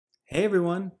Hey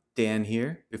everyone, Dan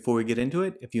here. Before we get into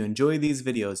it, if you enjoy these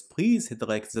videos, please hit the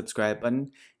like and subscribe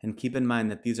button and keep in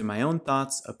mind that these are my own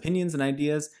thoughts, opinions, and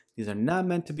ideas. These are not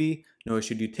meant to be, nor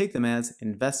should you take them as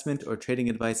investment or trading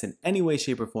advice in any way,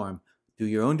 shape, or form. Do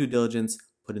your own due diligence,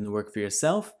 put in the work for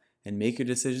yourself, and make your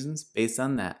decisions based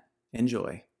on that.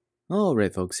 Enjoy.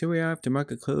 Alright folks, here we are after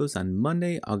market close on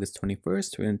Monday, August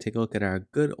 21st. We're going to take a look at our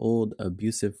good old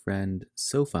abusive friend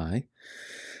SoFi.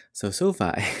 So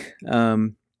SoFi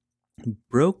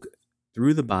broke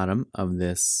through the bottom of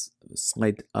this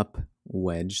slight up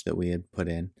wedge that we had put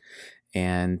in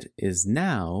and is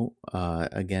now,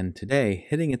 again today,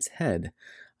 hitting its head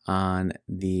on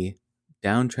the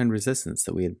downtrend resistance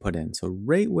that we had put in. So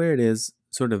right where it is,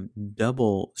 sort of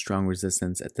double strong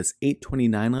resistance at this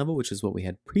 829 level, which is what we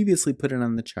had previously put in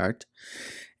on the chart,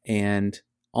 and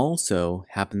also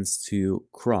happens to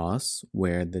cross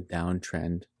where the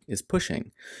downtrend is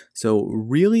pushing. So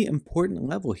really important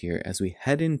level here as we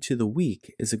head into the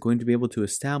week is it going to be able to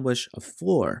establish a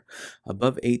floor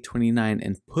above 829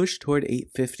 and push toward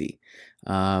 850,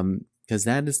 because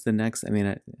that is the next. I mean,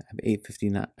 I have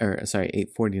 859 or sorry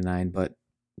 849, but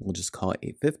we'll just call it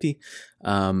 850.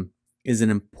 Is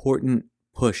an important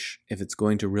push if it's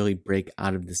going to really break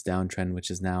out of this downtrend, which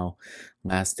has now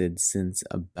lasted since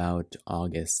about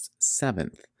August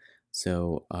 7th.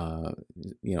 So, a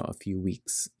few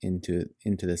weeks into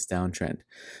this downtrend.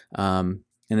 And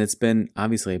it's been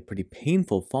obviously a pretty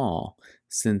painful fall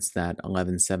since that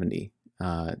 1170.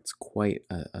 It's quite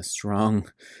a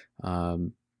strong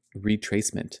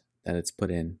retracement that it's put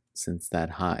in since that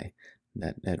high,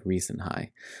 that recent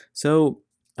high. So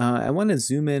I want to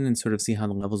zoom in and sort of see how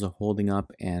the levels are holding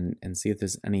up and see if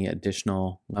there's any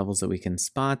additional levels that we can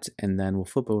spot, and then we'll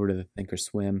flip over to the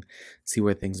Thinkorswim, see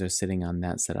where things are sitting on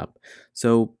that setup.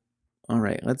 So, all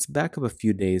right, let's back up a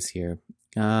few days here.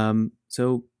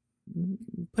 So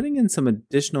putting in some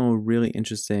additional really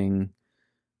interesting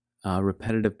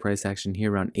repetitive price action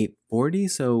here around 840,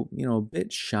 so, a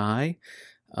bit shy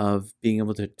of being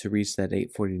able to reach that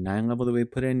 849 level that we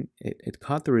put in. It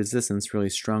caught the resistance really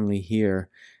strongly here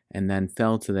and then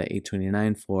fell to the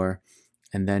 829 floor,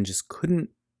 and then just couldn't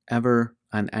ever,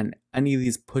 on any of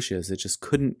these pushes, it just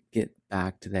couldn't get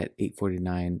back to that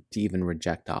 849 to even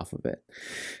reject off of it.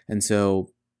 And so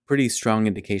pretty strong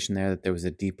indication there that there was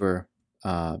a deeper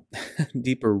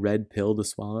deeper red pill to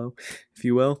swallow, if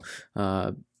you will,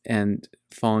 and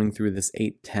falling through this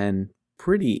 810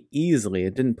 pretty easily.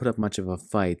 It didn't put up much of a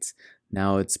fight.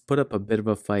 Now it's put up a bit of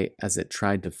a fight as it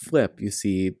tried to flip. You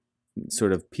see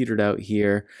sort of petered out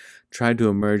here, tried to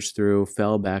emerge through,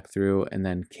 fell back through, and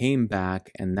then came back,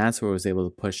 and that's where it was able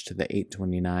to push to the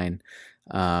 829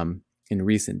 in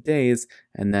recent days,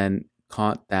 and then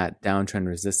caught that downtrend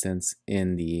resistance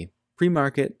in the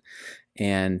pre-market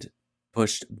and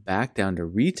pushed back down to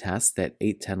retest that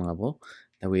 810 level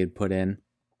that we had put in,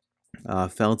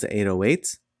 fell to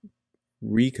 808,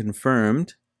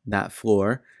 reconfirmed that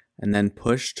floor, and then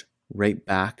pushed right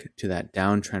back to that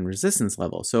downtrend resistance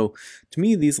level. So to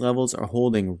me, these levels are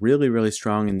holding really, really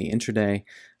strong in the intraday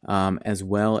as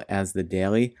well as the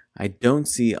daily. I don't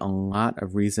see a lot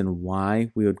of reason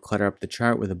why we would clutter up the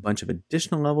chart with a bunch of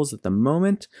additional levels at the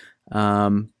moment.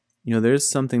 There's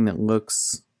something that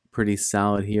looks pretty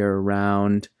solid here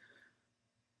around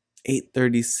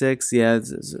 836. Yeah,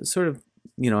 it's sort of,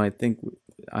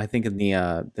 I think in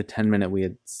the 10-minute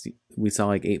we saw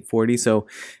like 840, so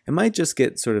it might just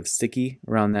get sort of sticky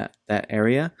around that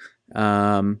area.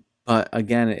 But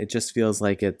again, it just feels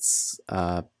like it's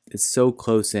so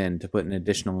close in to put an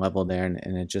additional level there,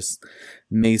 and it just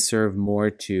may serve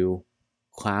more to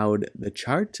cloud the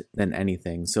chart than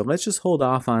anything. So let's just hold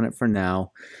off on it for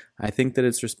now. I think that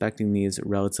it's respecting these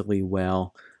relatively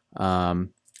well on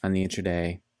the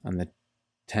intraday, on the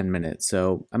 10 minutes.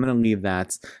 So I'm going to leave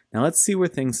that. Now let's see where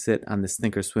things sit on this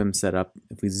Thinkorswim setup.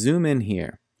 If we zoom in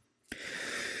here,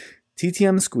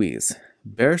 TTM squeeze,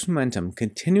 bearish momentum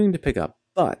continuing to pick up,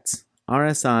 but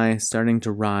RSI starting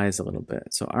to rise a little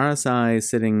bit. So RSI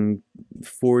sitting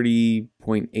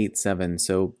 40.87,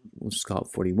 so we'll just call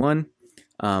it 41,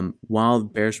 while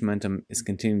bearish momentum is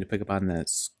continuing to pick up on the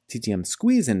TTM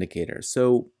squeeze indicator.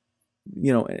 So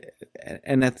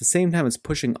and at the same time, it's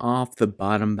pushing off the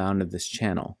bottom bound of this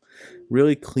channel.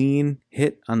 Really clean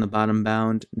hit on the bottom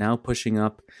bound, now pushing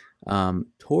up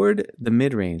toward the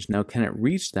mid-range. Now, can it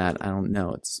reach that? I don't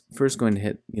know. It's first going to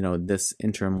hit, this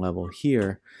interim level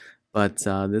here, but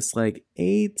this like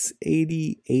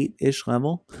 888-ish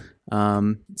level,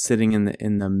 sitting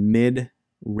in the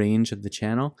mid-range of the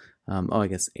channel. I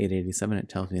guess 887, it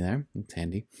tells me there. It's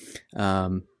handy.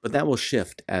 But that will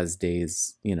shift as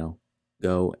days,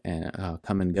 go and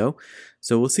come and go.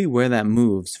 So we'll see where that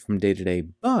moves from day to day,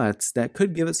 but that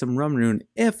could give it some run room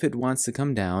if it wants to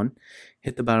come down,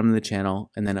 hit the bottom of the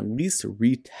channel, and then at least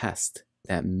retest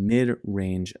that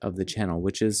mid-range of the channel,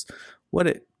 which is what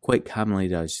it quite commonly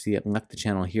does. You see it left the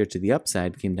channel here to the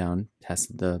upside, came down,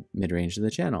 tested the mid-range of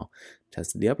the channel,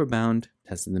 tested the upper bound,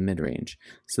 tested the mid-range.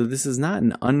 So this is not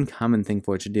an uncommon thing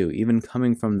for it to do, even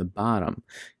coming from the bottom.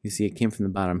 You see it came from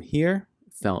the bottom here,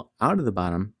 fell out of the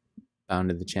bottom,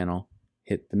 bounded the channel,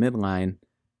 hit the midline,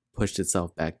 pushed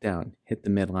itself back down, hit the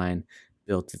midline,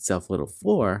 built itself a little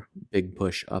floor, big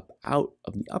push up out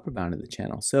of the upper bound of the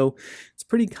channel. So it's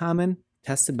pretty common,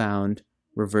 test a bound,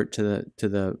 revert to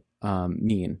the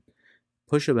mean,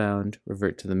 push a bound,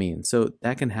 revert to the mean. So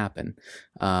that can happen.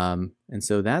 And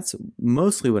so that's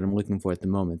mostly what I'm looking for at the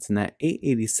moment. And that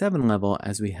 887 level,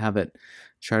 as we have it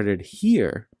charted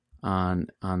here on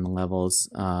the levels,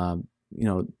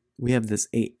 we have this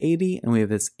 880 and we have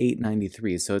this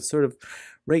 893. So it's sort of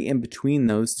right in between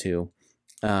those two.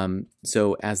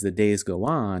 So as the days go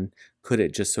on, could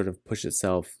it just sort of push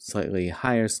itself slightly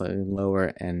higher, slightly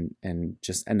lower, and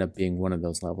just end up being one of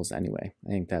those levels anyway? I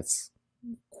think that's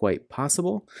quite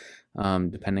possible,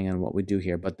 depending on what we do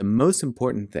here. But the most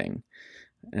important thing,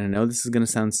 and I know this is going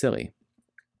to sound silly,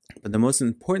 but the most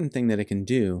important thing that it can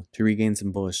do to regain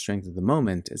some bullish strength at the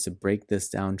moment is to break this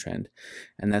downtrend.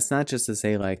 And that's not just to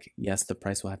say, like, yes, the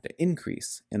price will have to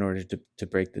increase in order to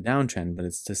break the downtrend, but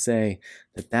it's to say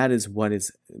that that is what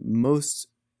is most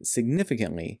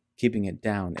significantly keeping it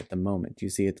down at the moment. You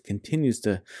see it continues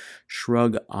to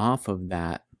shrug off of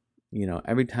that,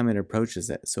 every time it approaches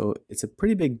it. So it's a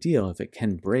pretty big deal if it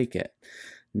can break it.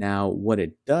 Now, what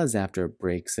it does after it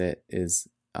breaks it is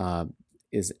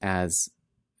as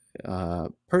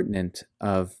pertinent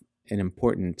of an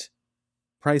important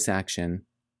price action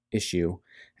issue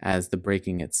as the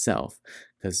breaking itself,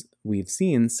 because we've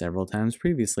seen several times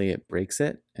previously it breaks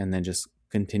it and then just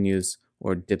continues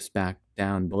or dips back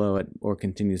down below it or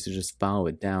continues to just follow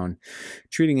it down,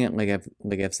 treating it like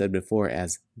I've said before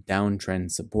as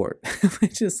downtrend support,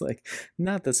 which is like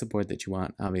not the support that you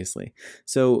want, obviously.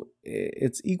 So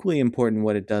it's equally important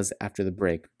what it does after the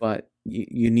break, but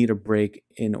you need a break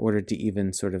in order to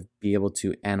even sort of be able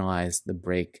to analyze the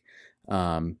break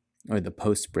or the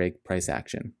post-break price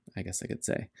action, I guess I could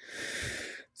say.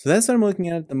 So that's what I'm looking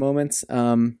at the moment.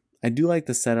 I do like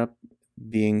the setup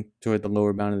being toward the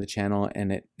lower bound of the channel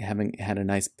and it having had a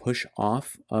nice push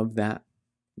off of that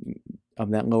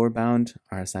lower bound.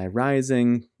 RSI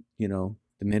rising, the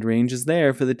mid-range is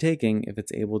there for the taking if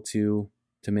it's able to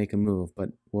make a move, but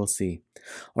we'll see.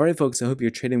 All right, folks, I hope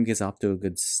your trading gets off to a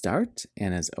good start.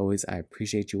 And as always, I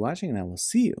appreciate you watching and I will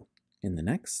see you in the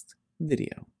next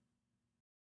video.